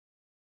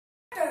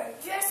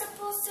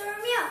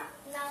Romeo.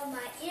 Now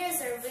my ears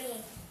are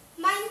ringing.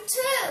 Mine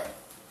too.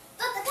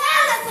 The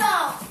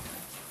telephone.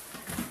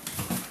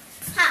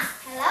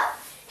 Hello?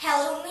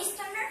 Hello, Miss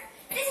Turner.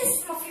 This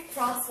is Muffy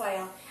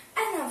Crosswell. I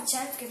don't have a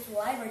chance to go to the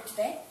library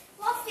today.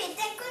 Muffy,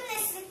 thank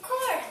goodness you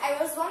could. I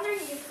was wondering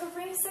if you could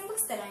bring some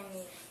books that I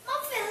need.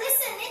 Muffy,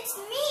 listen, it's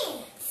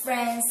me.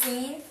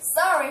 Francine.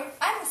 Sorry,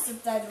 I must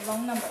have dialed the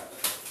wrong number.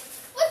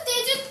 What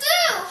did you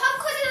do? How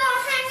could it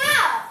all hang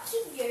up?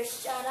 Keep your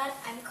shut up.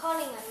 I'm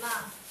calling my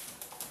mom.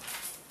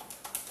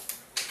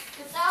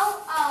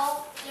 Without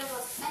all, you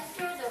must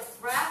enter the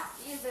wrap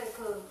user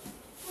code.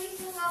 Please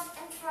hang up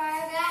and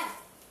try again.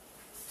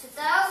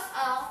 Without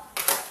all.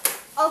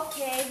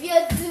 Okay,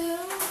 we'll do.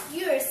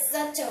 You're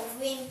such a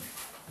wimp.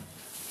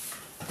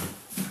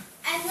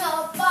 And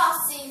no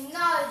bossy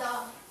neither.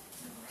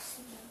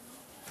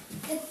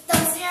 It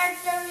doesn't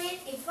matter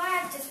if I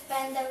have to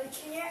spend the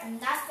weekend here, I'm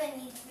not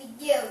spending it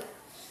with you.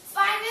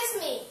 Fine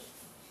with me.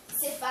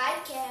 See if I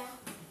can.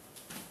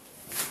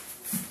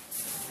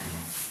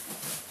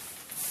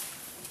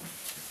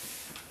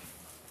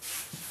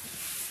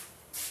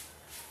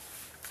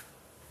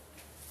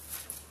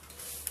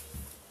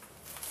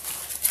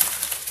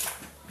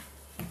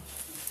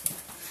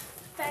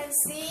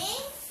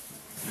 Francine?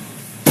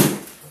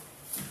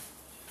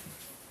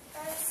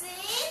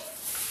 Francine?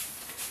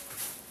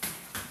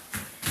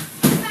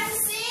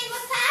 Francine,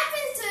 what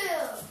happened to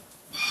you?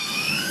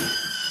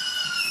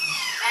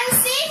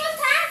 Francine, what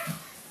happened?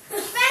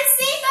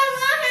 Francine, don't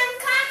run, I'm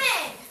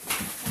coming.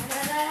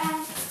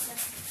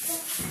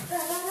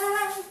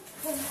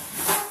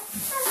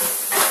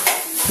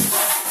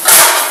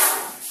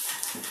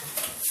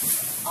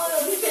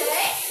 Are you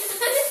okay?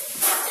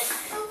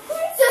 Of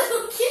course I'm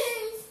okay.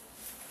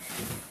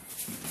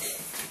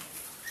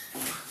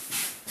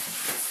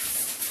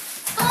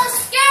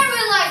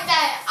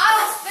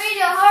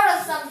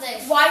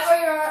 Why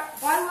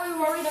were you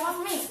worried about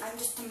me? I'm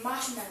just a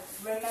marshmallow,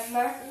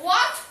 remember?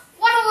 What?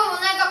 What about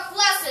when I got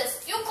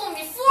glasses? You called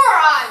me 4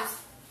 eyes.